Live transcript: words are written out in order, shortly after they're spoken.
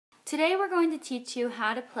Today we're going to teach you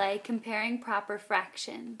how to play comparing proper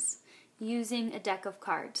fractions using a deck of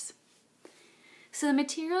cards. So the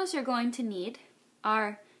materials you're going to need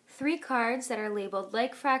are 3 cards that are labeled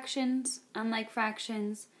like fractions, unlike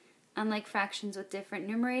fractions with different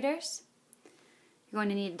numerators. You're going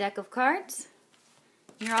to need a deck of cards.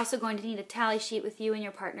 You're also going to need a tally sheet with you and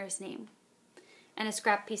your partner's name. And a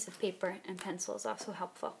scrap piece of paper and pencil is also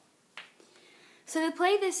helpful. So to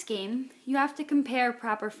play this game, you have to compare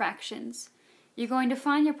proper fractions. You're going to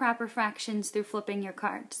find your proper fractions through flipping your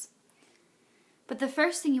cards. But the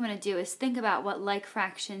first thing you want to do is think about what like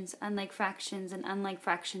fractions, and unlike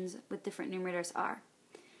fractions with different numerators are.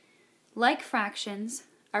 Like fractions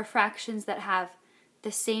are fractions that have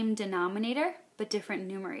the same denominator but different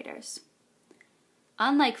numerators.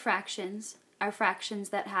 Unlike fractions are fractions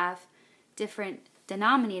that have different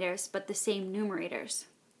denominators but the same numerators.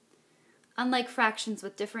 Unlike fractions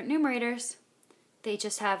with different numerators, they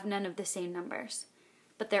just have none of the same numbers.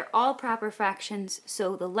 But they're all proper fractions,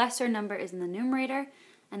 so the lesser number is in the numerator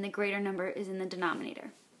and the greater number is in the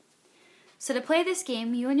denominator. So to play this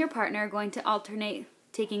game, you and your partner are going to alternate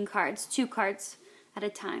taking cards, 2 cards at a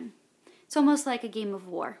time. It's almost like a game of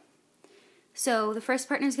war. So the first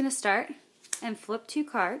partner is going to start and flip 2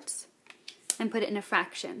 cards and put it in a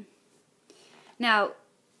fraction. Now,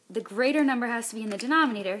 the greater number has to be in the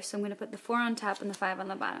denominator, so I'm going to put the 4 on top and the 5 on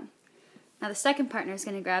the bottom. Now the second partner is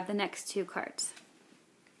going to grab the next 2 cards.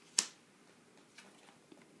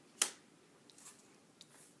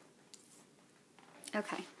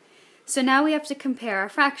 Okay, so now we have to compare our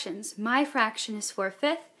fractions. My fraction is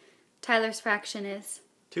 4/5. Tyler's fraction is?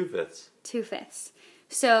 2/5. 2/5.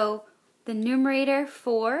 So the numerator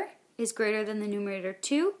 4 is greater than the numerator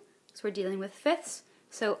 2, so we're dealing with fifths,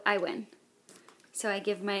 so I win. So I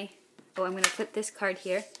give I'm going to put this card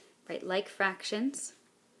here, write like fractions,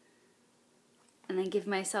 and then give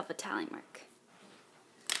myself a tally mark.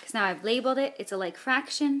 Because now I've labeled it, it's a like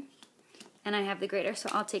fraction, and I have the greater, so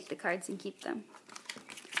I'll take the cards and keep them.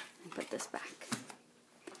 And put this back.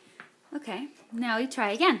 Okay, now we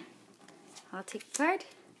try again. I'll take the card,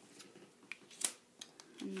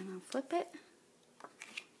 and then I'll flip it,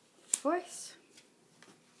 4ths.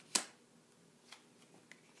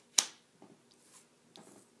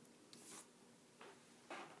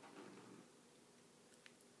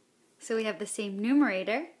 So we have the same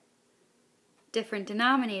numerator, different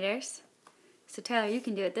denominators. So Tyler, you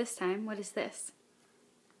can do it this time. What is this?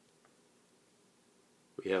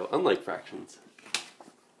 We have unlike fractions.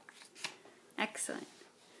 Excellent.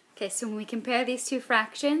 Okay, so when we compare these 2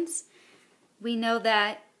 fractions, we know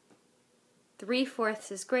that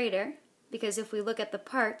 3/4 is greater, because if we look at the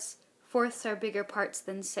parts, 4ths are bigger parts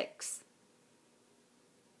than 6.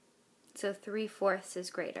 So 3/4 is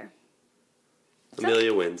greater.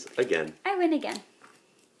 Amelia wins again. I win again.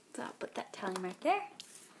 So I'll put that tally mark there.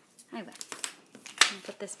 I win. And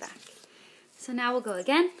put this back. So now we'll go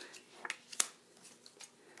again.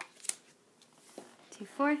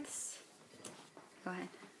 2/4. Go ahead.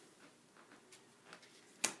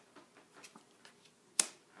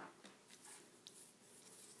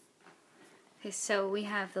 Okay, so we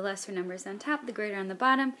have the lesser numbers on top, the greater on the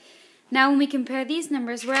bottom. Now when we compare these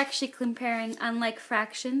numbers, we're actually comparing unlike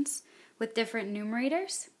fractions with different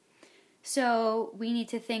numerators. So we need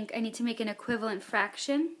to think, I need to make an equivalent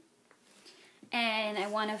fraction, and I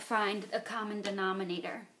want to find a common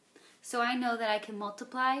denominator. So I know that I can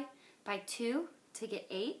multiply by 2 to get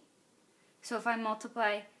 8. So if I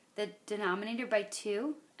multiply the denominator by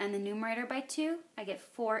 2 and the numerator by 2, I get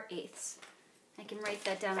 4/8. I can write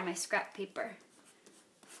that down on my scrap paper,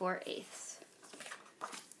 4/8.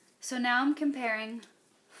 So now I'm comparing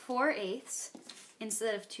 4/8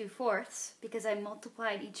 instead of 2/4 because I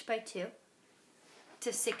multiplied each by 2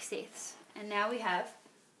 to 6/8. And now we have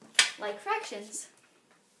like fractions.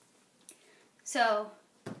 So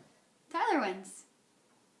Tyler wins.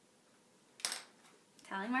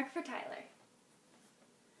 Tally mark for Tyler.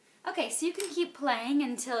 Okay, so you can keep playing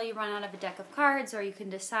until you run out of a deck of cards, or you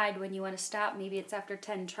can decide when you want to stop. Maybe it's after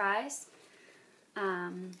 10 tries.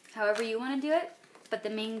 However you want to do it. But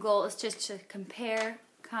the main goal is just to compare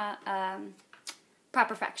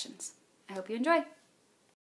proper fractions. I hope you enjoy.